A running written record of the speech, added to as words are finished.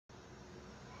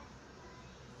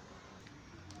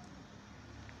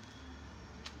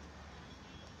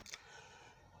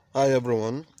Hi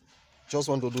everyone, just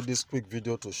want to do this quick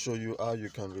video to show you how you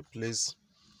can replace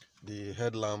the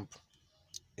headlamp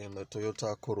in a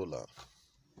Toyota Corolla.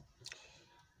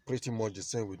 Pretty much the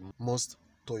same with most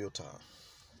Toyota.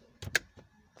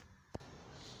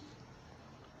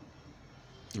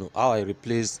 How I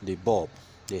replace the bulb,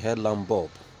 the headlamp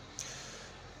bulb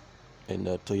in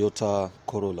a Toyota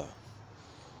Corolla.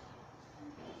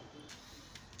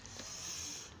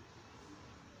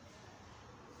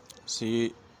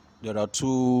 See, there are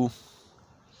two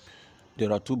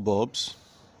bulbs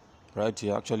right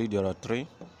here. Actually there are three: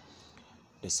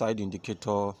 the side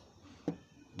indicator,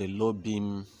 the low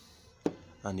beam,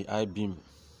 and the high beam.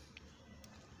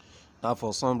 Now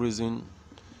for some reason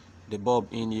the bulb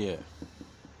in here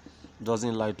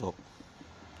doesn't light up.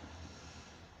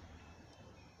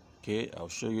 Okay, I'll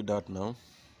show you that now.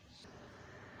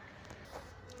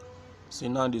 See,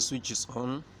 now the switch is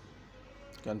on.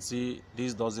 You can see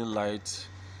this doesn't light.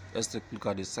 Let's take a look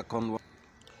at the second one.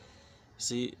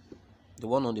 See, the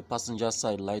one on the passenger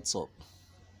side lights up.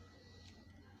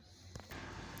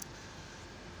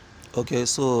 Okay,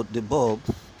 so the bulb,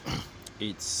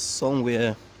 it's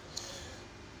somewhere,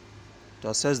 to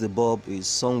access the bulb is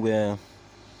somewhere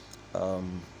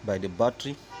by the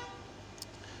battery.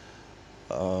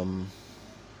 So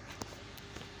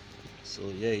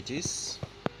here it is.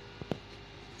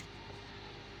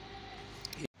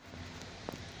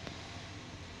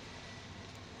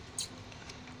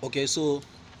 Okay, so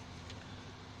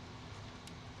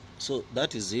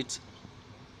that is it.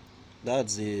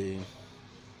 That's the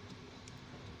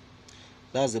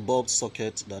bulb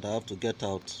socket that I have to get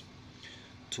out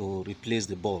to replace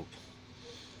the bulb.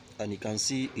 And you can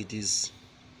see it is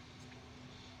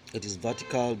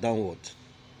vertical downward.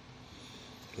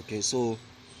 Okay, so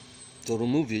to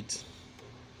remove it,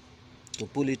 to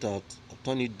pull it out, I'll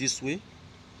turn it this way.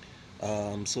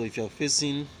 So if you're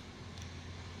facing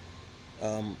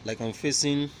like I'm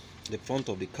facing the front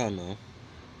of the car now,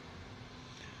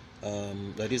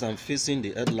 that is, I'm facing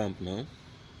the headlamp now,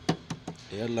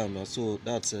 so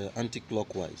that's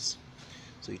anti-clockwise.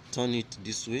 So you turn it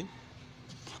this way,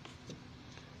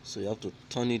 so you have to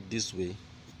turn it this way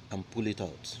and pull it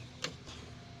out.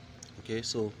 Okay,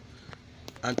 so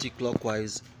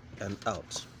anti-clockwise and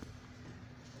out.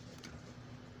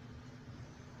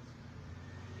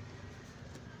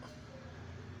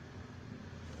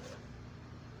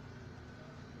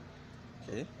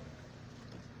 Okay,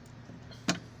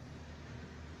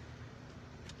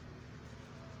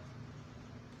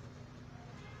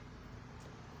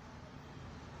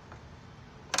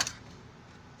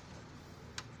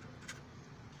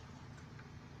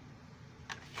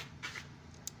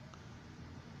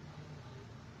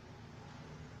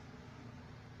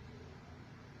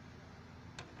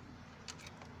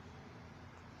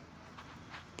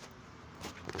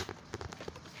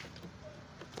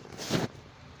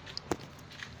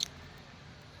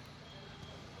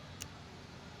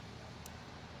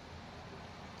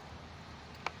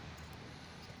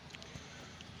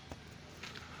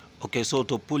 okay, so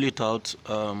to pull it out,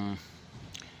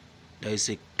 there is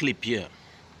a clip here.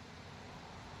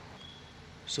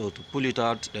 So to pull it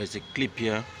out, there is a clip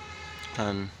here,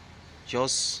 and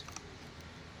just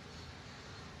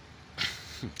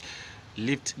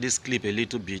lift this clip a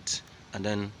little bit and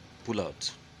then pull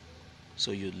out.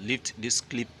 So you lift this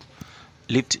clip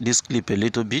a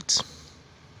little bit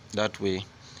that way,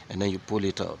 and then you pull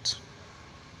it out.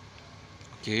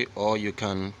 Okay, or you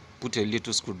can put a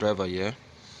little screwdriver here.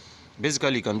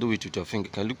 Basically you can do it with your finger.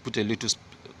 You can put a little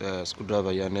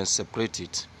screwdriver here and then separate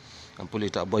it and pull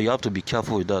it out, but you have to be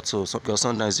careful with that. Because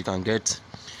sometimes you can get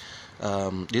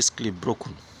this clip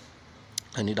broken,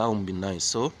 and that won't be nice.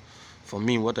 So for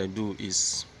me, what I do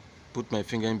is put my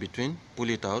finger in between,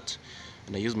 pull it out,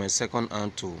 and I use my second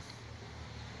hand to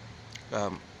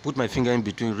put my finger in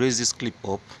between, raise this clip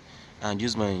up, and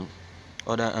use my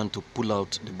other hand to pull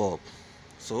out the bulb.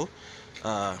 So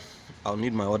I'll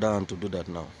need my other hand to do that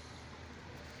now.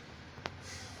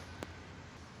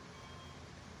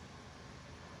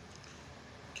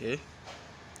 Okay,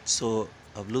 so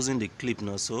I've loosened the clip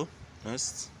now. So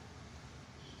next,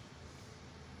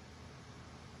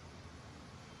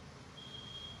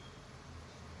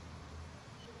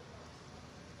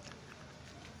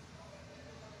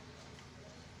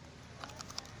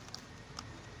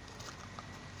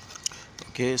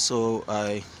 okay, so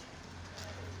I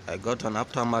got an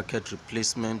aftermarket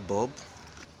replacement bulb.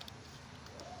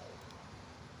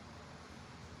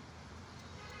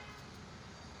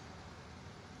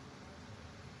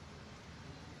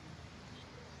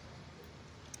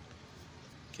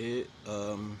 Okay,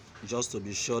 just to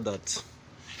be sure that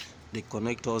the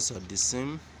connectors are the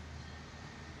same.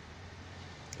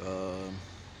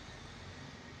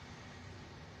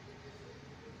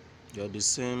 They're the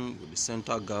same with the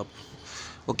center gap.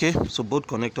 Okay, so both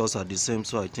connectors are the same,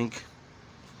 so I think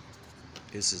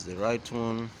this is the right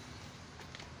one.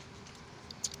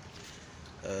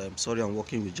 Sorry, I'm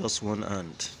working with just one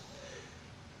hand.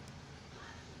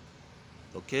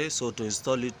 Okay, so to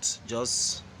install it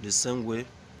just the same way,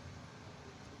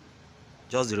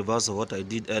 just the reverse of what I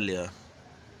did earlier,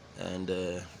 and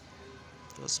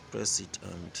just press it,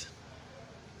 and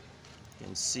you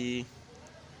can see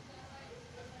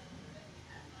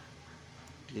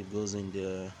it goes in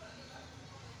there,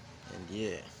 and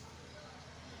yeah,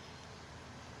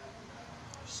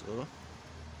 so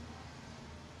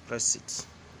press it,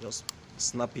 just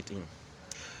snap it in,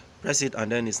 press it,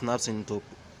 and then it snaps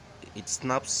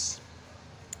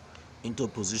into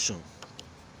position.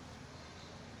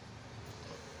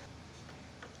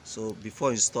 So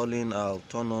before installing, I'll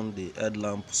turn on the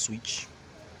headlamp switch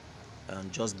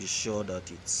and just be sure that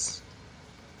it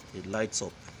lights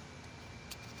up.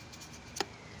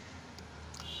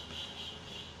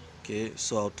 Okay,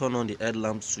 so I'll turn on the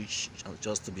headlamp switch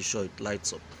just to be sure it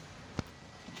lights up.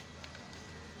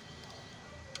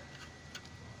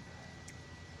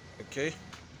 Okay,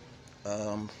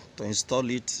 to install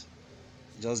it,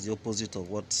 just the opposite of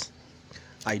what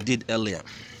I did earlier.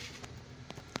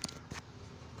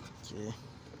 Okay,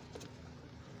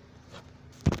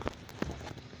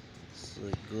 so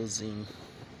it goes in.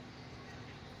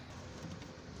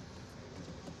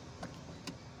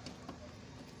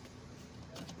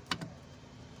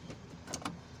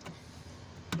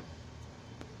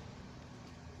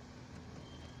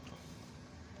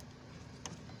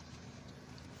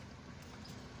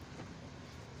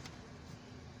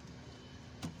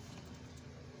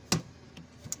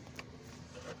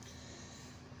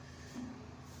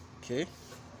 Okay,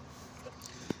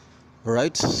 all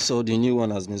right, so the new one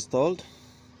has been installed,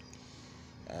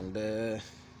 and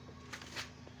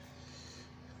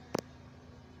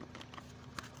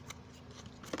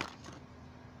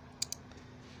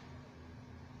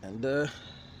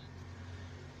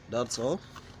that's all.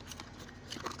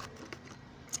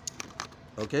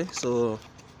 Okay, so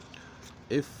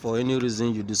if for any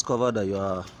reason you discover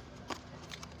that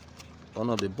one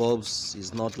of the bulbs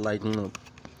is not lighting up,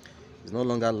 it's no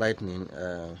longer lighting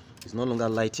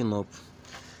up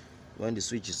when the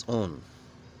switch is on,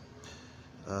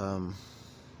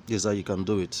 this is how you can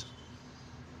do it.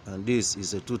 And this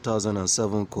is a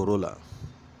 2007 Corolla.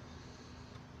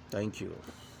 Thank you.